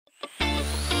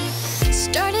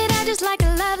just like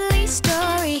a lovely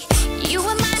story. You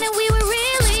were mine and we were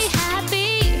really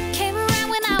happy. Came around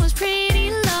when I was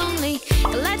pretty lonely.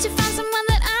 Glad you found someone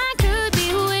that I could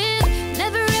be with.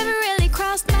 Never ever really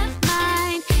crossed my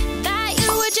mind that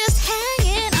you were just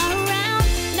hanging around.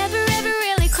 Never ever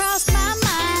really crossed my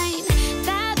mind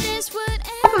that this would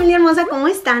end. Familia hermosa, ¿cómo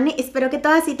están? Espero que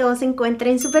todas y todos se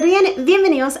encuentren súper bien.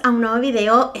 Bienvenidos a un nuevo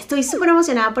video. Estoy súper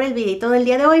emocionada por el videito del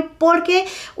día de hoy porque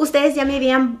ustedes ya me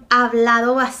habían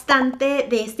hablado bastante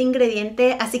de este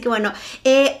ingrediente. Así que bueno,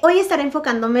 hoy estaré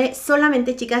enfocándome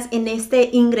solamente, chicas, en este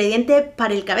ingrediente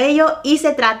para el cabello. Y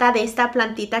se trata de esta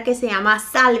plantita que se llama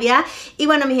salvia. Y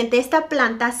bueno, mi gente, esta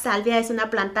planta salvia es una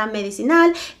planta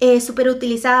medicinal, súper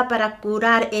utilizada para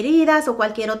curar heridas o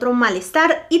cualquier otro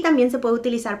malestar. Y también se puede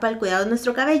utilizar para el cuidado de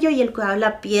nuestro cabello y el cuidado de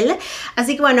la piel.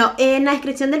 Así que bueno, en la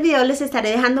descripción del video les estaré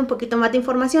dejando un poquito más de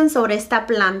información sobre esta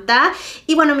planta.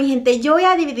 Y bueno, mi gente, yo voy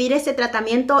a dividir este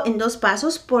tratamiento en dos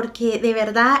pasos porque de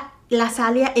verdad la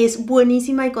salvia es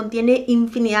buenísima y contiene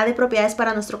infinidad de propiedades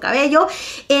para nuestro cabello.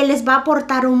 Les va a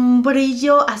aportar un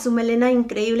brillo a su melena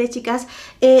increíble, chicas.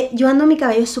 Yo ando mi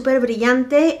cabello súper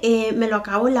brillante. Me lo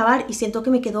acabo de lavar y siento que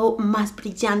me quedó más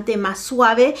brillante, más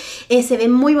suave. Se ve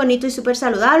muy bonito y súper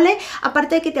saludable.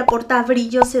 Aparte de que te aporta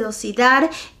brillo, sedosidad.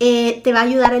 Te va a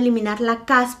ayudar a eliminar la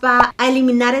caspa, a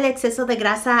eliminar el exceso de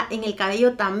grasa en el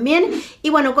cabello también.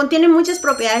 Y bueno, contiene muchas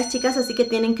propiedades, chicas, así que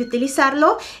tienen que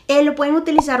utilizarlo. Lo pueden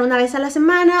utilizar una vez a la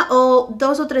semana o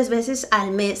 2 o 3 veces al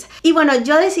mes. Y bueno,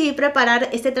 yo decidí preparar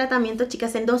este tratamiento,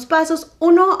 chicas, en dos pasos.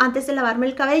 Uno antes de lavarme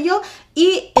el cabello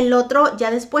y el otro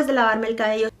ya después de lavarme el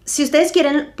cabello. Si ustedes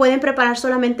quieren, pueden preparar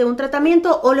solamente un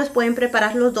tratamiento o los pueden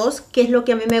preparar los dos, que es lo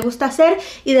que a mí me gusta hacer.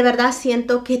 Y de verdad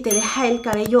siento que te deja el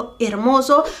cabello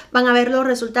hermoso. Van a ver los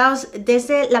resultados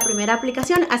desde la primera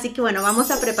aplicación. Así que bueno,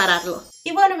 vamos a prepararlo.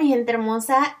 Y bueno, mi gente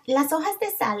hermosa, las hojas de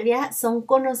salvia son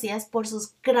conocidas por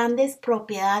sus grandes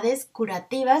propiedades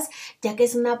curativas, ya que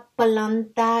es una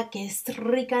planta que es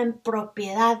rica en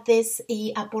propiedades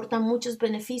y aporta muchos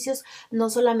beneficios,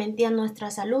 no solamente a nuestra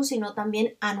salud, sino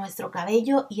también a nuestro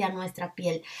cabello y a nuestra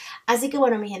piel. Así que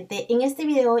bueno, mi gente, en este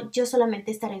video yo solamente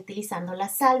estaré utilizando la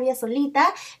salvia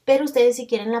solita, pero ustedes si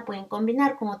quieren la pueden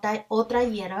combinar con otra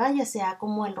hierba, ya sea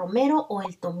como el romero o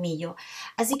el tomillo.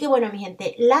 Así que bueno, mi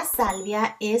gente, la salvia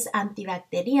es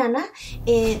antibacteriana,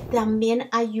 también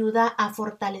ayuda a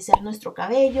fortalecer nuestro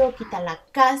cabello, quita la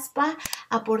caspa,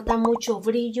 aporta mucho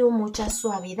brillo, mucha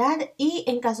suavidad y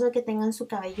en caso de que tengan su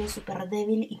cabello súper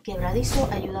débil y quebradizo,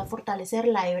 ayuda a fortalecer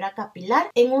la hebra capilar.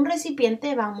 En un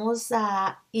recipiente vamos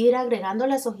a ir agregando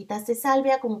las hojitas de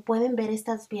salvia. Como pueden ver,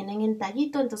 estas vienen en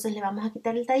tallito, entonces le vamos a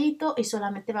quitar el tallito y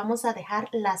solamente vamos a dejar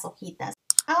las hojitas.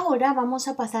 Ahora vamos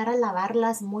a pasar a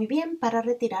lavarlas muy bien para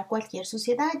retirar cualquier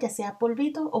suciedad, ya sea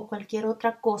polvito o cualquier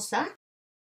otra cosa.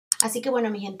 Así que bueno,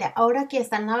 mi gente, ahora que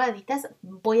están lavaditas,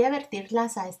 voy a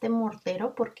vertirlas a este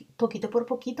mortero poquito por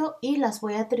poquito y las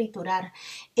voy a triturar.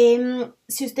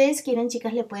 Si ustedes quieren,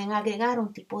 chicas, le pueden agregar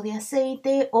un tipo de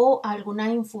aceite o alguna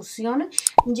infusión.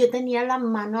 Yo tenía a la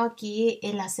mano aquí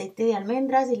el aceite de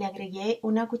almendras y le agregué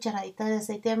una cucharadita de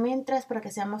aceite de almendras para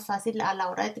que sea más fácil a la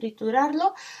hora de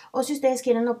triturarlo. O si ustedes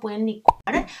quieren, lo pueden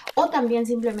licuar. O también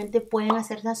simplemente pueden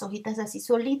hacer las hojitas así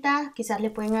solitas. Quizás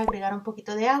le pueden agregar un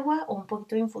poquito de agua o un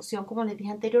poquito de infusión, como les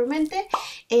dije anteriormente.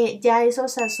 Ya eso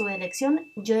es a su elección.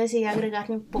 Yo decidí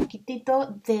agregarle un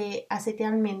poquitito de aceite de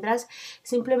almendras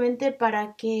simplemente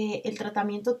para que el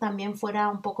tratamiento también fuera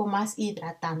un poco más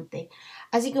hidratante.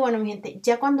 Así que bueno, mi gente,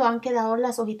 ya cuando han quedado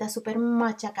las hojitas súper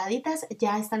machacaditas,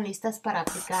 ya están listas para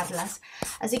aplicarlas.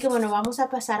 Así que bueno, vamos a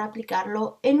pasar a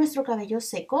aplicarlo en nuestro cabello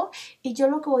seco. Y yo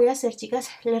lo que voy a hacer, chicas,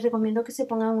 les recomiendo que se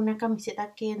pongan una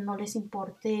camiseta que no les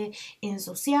importe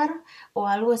ensuciar o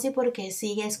algo así, porque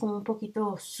sí es como un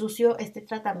poquito sucio este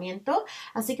tratamiento.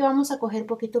 Así que vamos a coger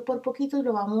poquito por poquito y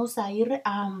lo vamos a ir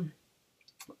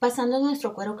pasando en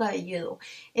nuestro cuero cabelludo.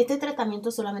 Este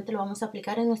tratamiento solamente lo vamos a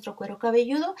aplicar en nuestro cuero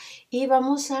cabelludo y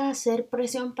vamos a hacer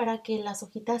presión para que las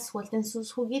hojitas suelten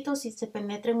sus juguitos y se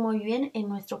penetren muy bien en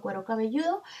nuestro cuero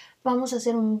cabelludo. Vamos a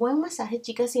hacer un buen masaje,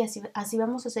 chicas, y así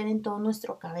vamos a hacer en todo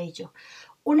nuestro cabello.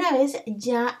 Una vez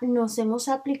ya nos hemos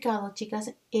aplicado,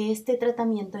 chicas, este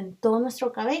tratamiento en todo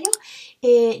nuestro cabello,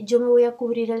 yo me voy a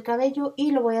cubrir el cabello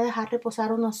y lo voy a dejar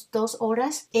reposar unas 2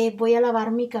 horas. Voy a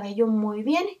lavar mi cabello muy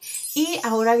bien y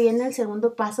ahora viene el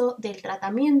segundo paso del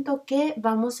tratamiento, que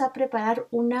vamos a preparar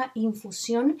una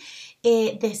infusión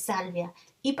de salvia.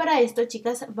 Y para esto,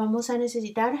 chicas, vamos a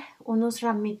necesitar unos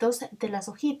ramitos de las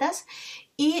hojitas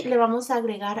y le vamos a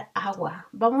agregar agua.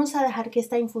 Vamos a dejar que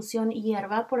esta infusión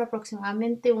hierva por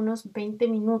aproximadamente unos 20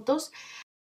 minutos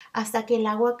hasta que el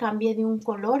agua cambie de un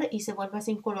color y se vuelva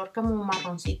sin color como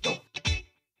marroncito.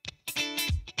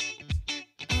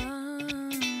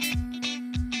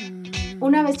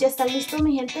 Una vez ya está listo,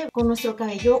 mi gente, con nuestro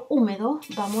cabello húmedo,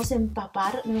 vamos a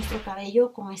empapar nuestro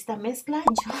cabello con esta mezcla.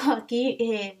 Yo aquí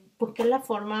busqué la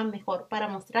forma mejor para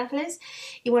mostrarles.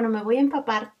 Y bueno, me voy a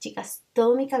empapar, chicas,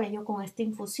 todo mi cabello con esta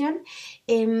infusión.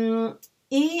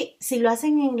 Y si lo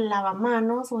hacen en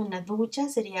lavamanos o en la ducha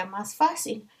sería más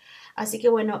fácil. Así que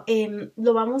bueno,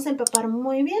 lo vamos a empapar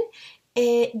muy bien.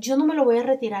 Yo no me lo voy a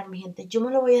retirar, mi gente. Yo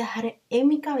me lo voy a dejar en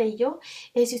mi cabello.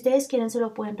 Si ustedes quieren se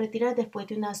lo pueden retirar después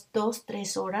de unas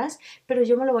 2-3 horas. Pero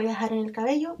yo me lo voy a dejar en el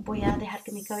cabello. Voy a dejar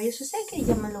que mi cabello se seque y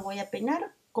ya me lo voy a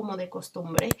peinar como de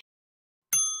costumbre.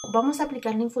 Vamos a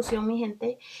aplicar la infusión, mi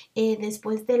gente,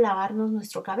 después de lavarnos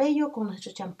nuestro cabello con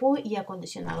nuestro champú y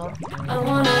acondicionador.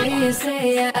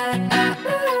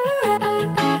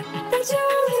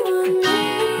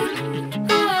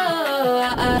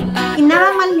 Y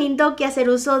nada más lindo que hacer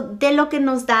uso de lo que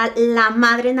nos da la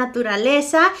madre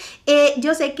naturaleza.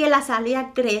 Yo sé que la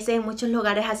salvia crece en muchos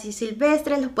lugares así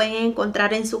silvestres, los pueden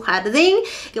encontrar en su jardín.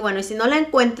 Que bueno, y si no la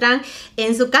encuentran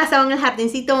en su casa o en el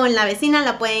jardincito o en la vecina,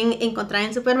 la pueden encontrar en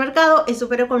el supermercado. Es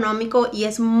súper económico y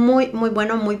es muy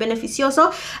bueno, muy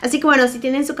beneficioso. Así que bueno, si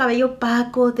tienen su cabello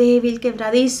opaco, débil,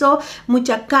 quebradizo,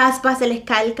 mucha caspa, se les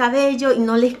cae el cabello y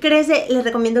no les crece, les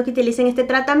recomiendo que utilicen este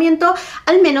tratamiento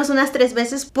al menos unas 3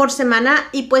 veces por semana.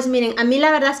 Y pues miren, a mí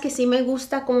la verdad es que sí me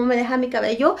gusta cómo me deja mi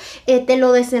cabello. Te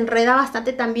lo desenreda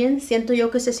bastante también. Siento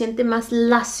yo que se siente más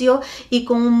lacio y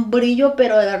con un brillo,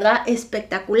 pero de verdad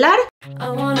espectacular.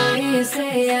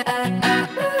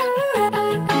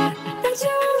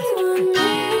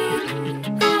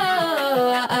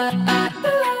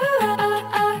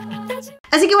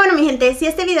 Así que bueno, mi gente, si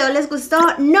este video les gustó,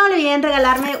 no olviden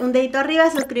regalarme un dedito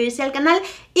arriba, suscribirse al canal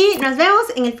y nos vemos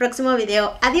en el próximo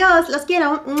video. Adiós, los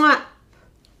quiero. ¡Mua!